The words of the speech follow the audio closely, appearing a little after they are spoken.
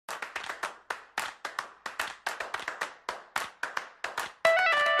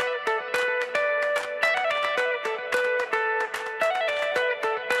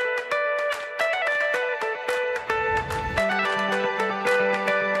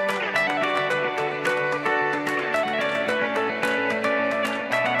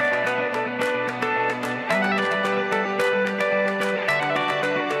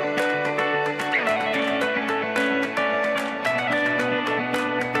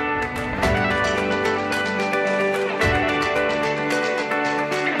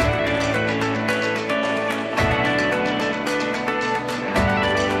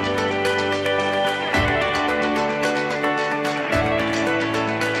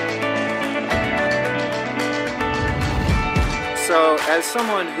As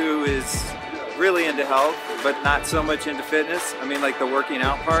someone who is really into health, but not so much into fitness, I mean like the working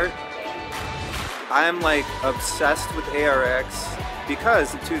out part, I'm like obsessed with ARX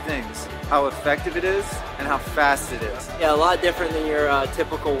because of two things: how effective it is and how fast it is. Yeah, a lot different than your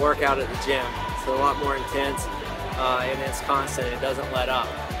typical workout at the gym. It's a lot more intense and it's constant. It doesn't let up.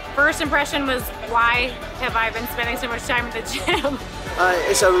 First impression was, why have I been spending so much time at the gym?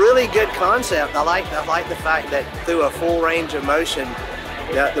 It's a really good concept. I like the fact that through a full range of motion,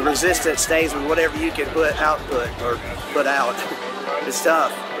 the resistance stays with whatever you can put out. It's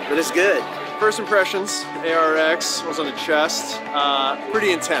tough, but it's good. First impressions, ARX was on the chest,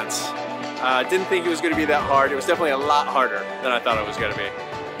 pretty intense. Didn't think it was going to be that hard. It was definitely a lot harder than I thought it was going to be,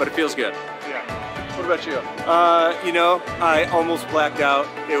 but it feels good. Yeah. What about you? You know, I almost blacked out.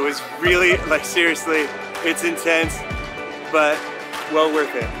 It was really, like, seriously, it's intense, but well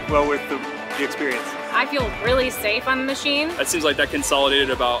worth it. Well worth the experience. I feel really safe on the machine. It seems like that consolidated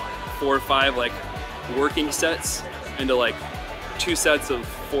about 4 or 5 like working sets into like 2 sets of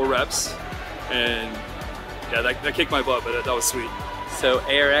 4 reps, and yeah, that kicked my butt, but that was sweet. So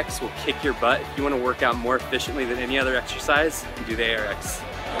ARX will kick your butt. If you want to work out more efficiently than any other exercise, do the ARX.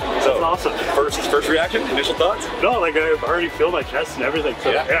 So, that's awesome. First reaction, initial thoughts? No, like I already feel my chest and everything.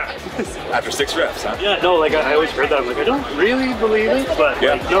 So yeah. After 6 reps, huh? Yeah, no, like I always heard that. I'm like, I don't really believe it, but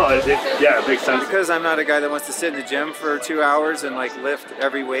yeah, like, no, it makes sense. Because I'm not a guy that wants to sit in the gym for 2 hours and like lift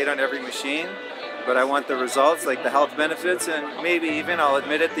every weight on every machine, but I want the results, like the health benefits, and maybe even, I'll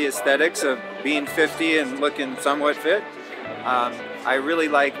admit it, the aesthetics of being 50 and looking somewhat fit. I really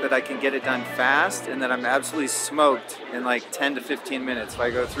like that I can get it done fast and that I'm absolutely smoked in like 10 to 15 minutes. If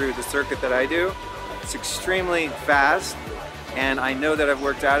I go through the circuit that I do, it's extremely fast, and I know that I've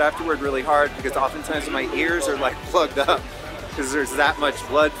worked out afterward really hard because oftentimes my ears are like plugged up because there's that much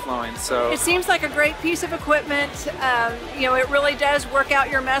blood flowing. So it seems like a great piece of equipment. You know, it really does work out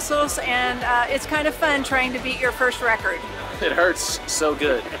your muscles, and it's kind of fun trying to beat your first record. It hurts so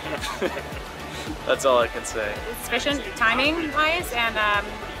good. That's all I can say. It's efficient timing-wise, and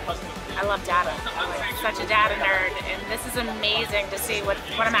I love data. I'm such a data nerd, and this is amazing to see what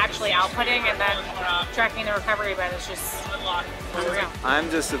I'm actually outputting and then tracking the recovery, but it's just unreal. I'm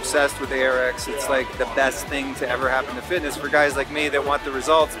just obsessed with ARX. It's like the best thing to ever happen to fitness for guys like me that want the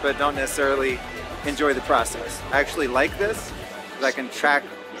results but don't necessarily enjoy the process. I actually like this because I can track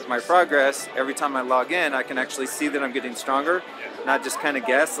my progress. Every time I log in, I can actually see that I'm getting stronger, not just kind of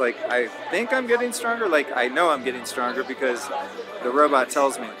guess, like I think I'm getting stronger, like I know I'm getting stronger because the robot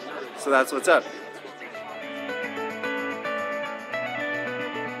tells me. So that's what's up.